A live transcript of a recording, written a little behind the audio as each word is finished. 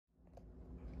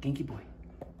Genki boy,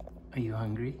 are you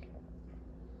hungry?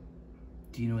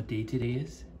 Do you know what day today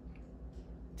is?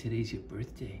 Today's your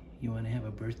birthday. You want to have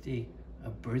a birthday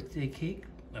cake?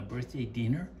 A birthday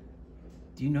dinner?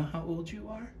 Do you know how old you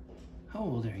are? How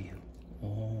old are you?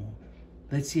 Oh,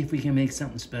 let's see if we can make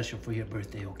something special for your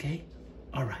birthday, okay?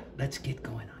 All right, let's get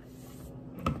going on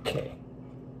it. Okay.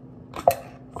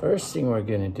 First thing we're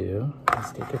gonna do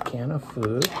is take a can of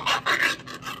food.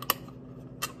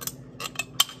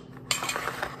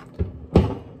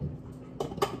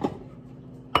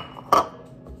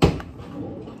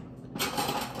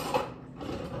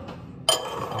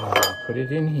 Put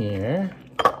it in here.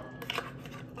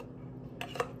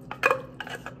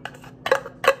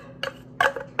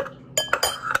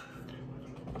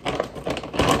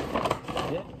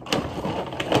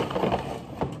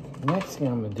 Next thing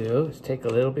I'm gonna do is take a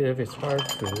little bit of his hard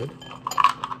food,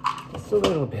 just a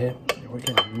little bit, and we're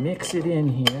gonna mix it in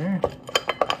here.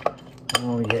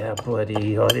 Oh yeah,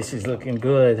 buddy. Oh, this is looking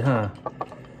good, huh?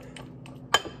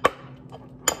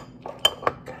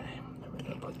 Okay, we're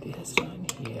gonna put this on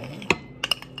here.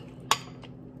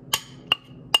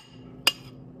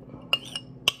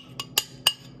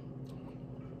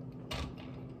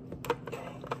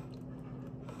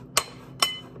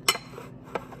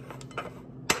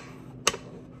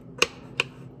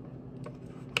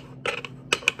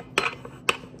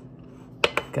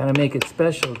 Gotta make it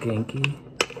special, Genki.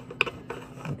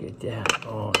 Look at that.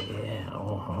 Oh, yeah.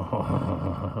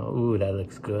 Oh, ooh, that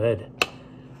looks good.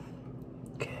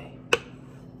 Okay.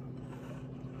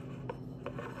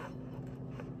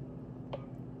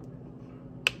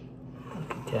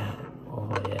 Look at that.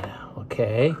 Oh, yeah.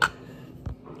 Okay.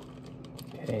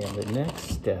 Okay, and the next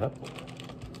step.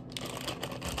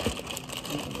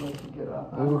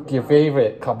 Ooh, your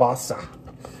favorite, kielbasa.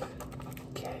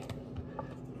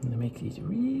 I'm gonna make these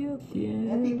real thin.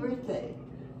 Happy birthday.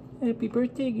 Happy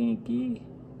birthday, Genki.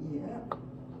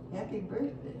 Yeah. Happy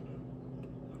birthday.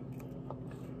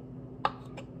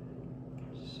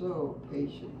 So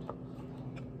patient.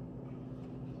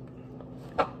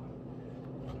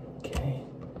 Okay.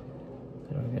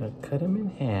 So we're gonna cut them in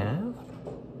half.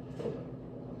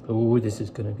 Oh, this is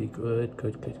gonna be good.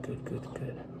 Good, good, good, good,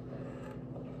 good.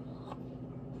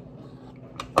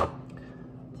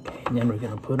 And then we're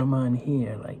gonna put them on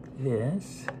here like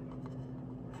this.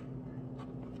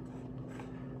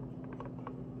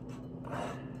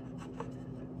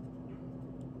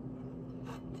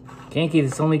 Genki,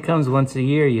 this only comes once a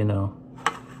year, you know.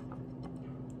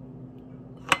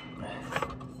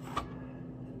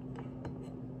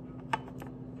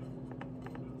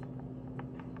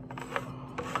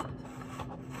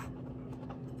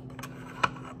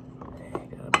 You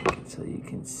gotta make it so you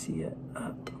can see it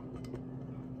up.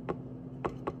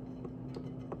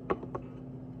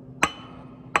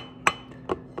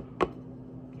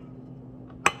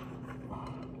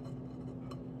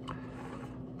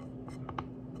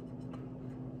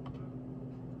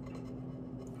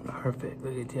 Perfect,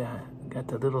 look at that. Got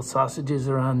the little sausages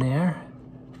around there.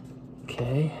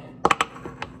 Okay.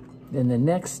 Then the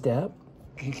next step.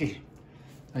 Genki,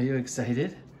 are you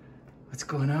excited? What's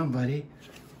going on, buddy?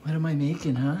 What am I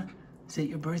making, huh? Is it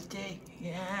your birthday?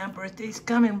 Yeah, birthday's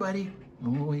coming, buddy.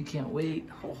 Oh, you can't wait.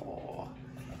 Oh.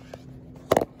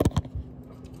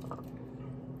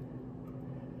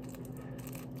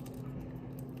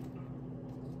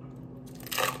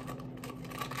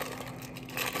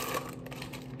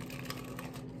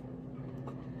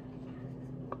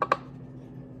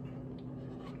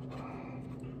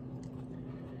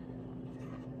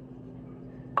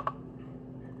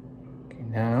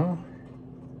 Now,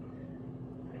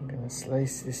 I'm gonna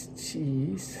slice this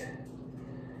cheese.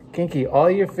 Genki,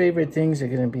 all your favorite things are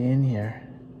gonna be in here.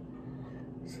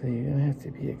 So you're gonna have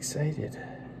to be excited.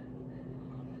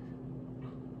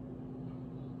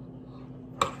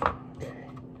 Okay.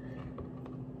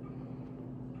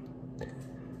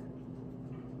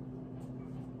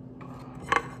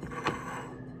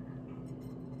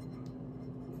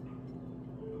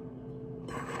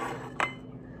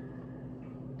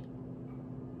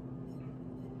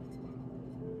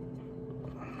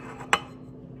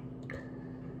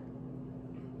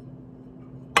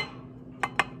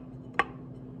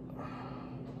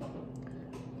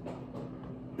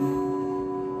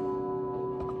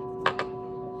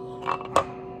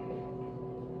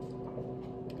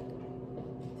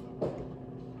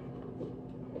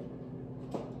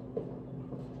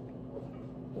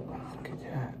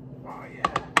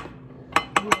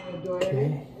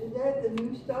 Okay. Is that the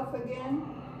new stuff again?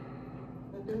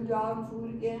 The new dog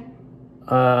food again?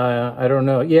 I don't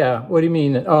know. Yeah, what do you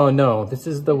mean? Oh, no, this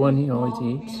is the one he always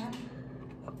eats.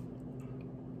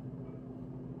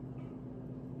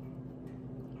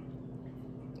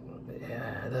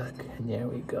 look. And there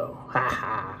we go. Ha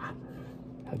ha.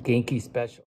 A Genki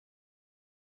special.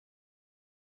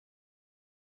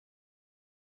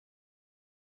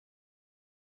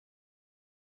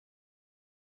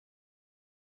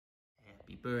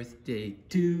 Happy birthday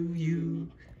to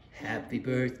you. Happy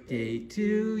birthday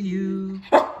to you.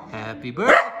 Happy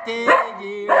birthday,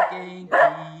 dear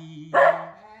Genki.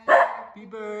 Happy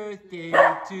birthday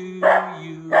to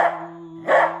you.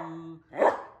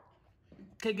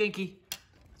 Okay, Genki,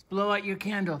 let's blow out your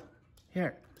candle.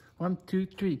 Here, 1, 2,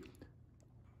 3.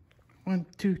 1,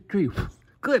 2, 3.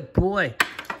 Good boy.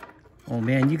 Oh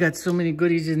man, you got so many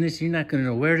goodies in this, you're not gonna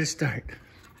know where to start.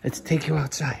 Let's take you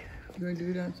outside. You gonna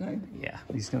do it outside? Yeah,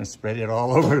 he's gonna spread it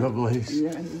all over the place.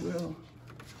 Yeah, he will.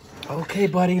 Okay,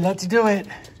 buddy, let's do it.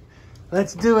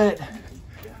 Let's do it.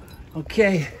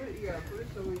 Okay.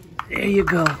 There you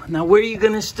go. Now, where are you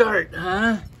gonna start,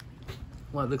 huh?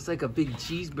 Well, it looks like a big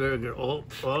cheeseburger. Oh,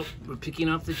 we're picking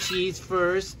off the cheese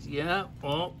first. Yeah.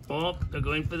 Oh, they're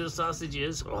going for the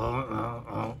sausages.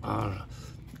 Oh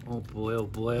boy, oh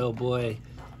boy, oh boy.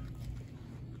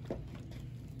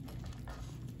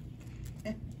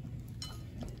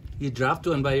 You dropped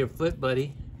one by your foot,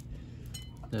 buddy.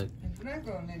 Look. It's not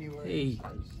going anywhere. Hey,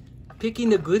 picking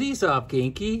the goodies off,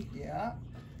 Genki. Yeah.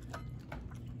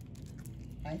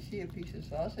 I see a piece of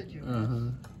sausage in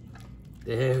this.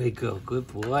 There we go. Good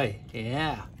boy.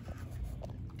 Yeah.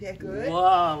 That good?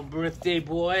 Wow, birthday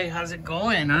boy. How's it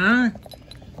going, huh?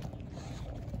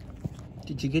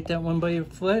 Did you get that one by your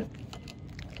foot?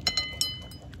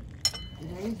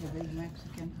 Today's a big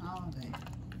Mexican holiday.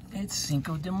 It's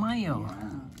Cinco de Mayo.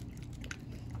 Yeah.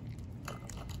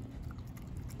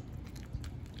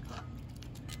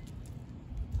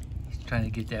 He's trying to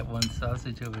get that one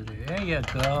sausage over there. There you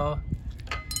go.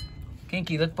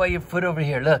 Genki, look by your foot over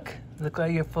here. Look. Look by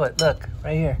your foot. Look.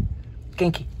 Right here.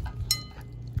 Genki.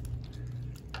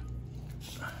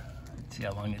 Let's see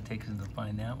how long it takes him to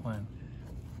find that one.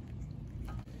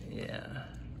 Yeah.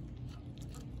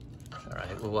 All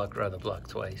right, we'll walk around the block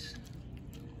twice.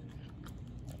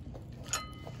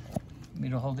 Want me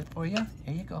to hold it for you?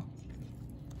 Here you go.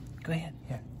 Go ahead.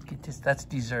 Here, get this. That's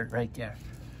dessert right there.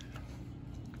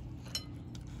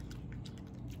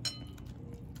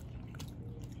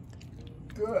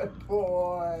 Good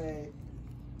boy.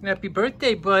 Happy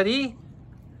birthday, buddy.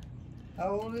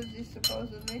 How old is he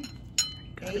supposedly?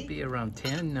 Gotta 8? be around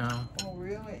 10 now. Oh,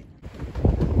 really?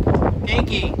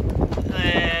 Genki,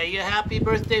 you happy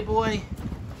birthday, boy?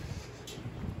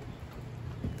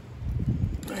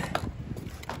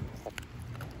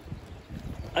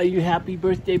 Are you happy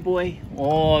birthday, boy?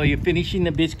 Oh, you're finishing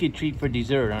the biscuit treat for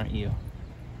dessert, aren't you?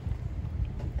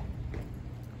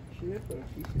 Should have put a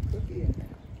piece of cookie in there.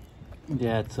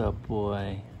 That's a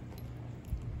boy.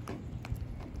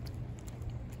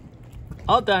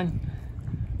 All done.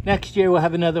 Next year we'll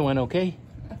have another one, okay?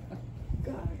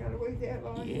 God, I gotta wait that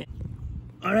long. Yeah.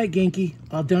 All right, Genki.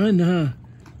 All done, huh?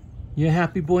 You a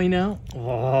happy boy now?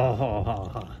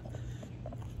 Oh.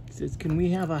 Says, can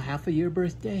we have a half a year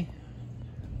birthday?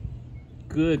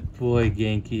 Good boy,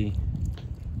 Genki.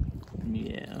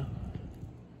 Yeah.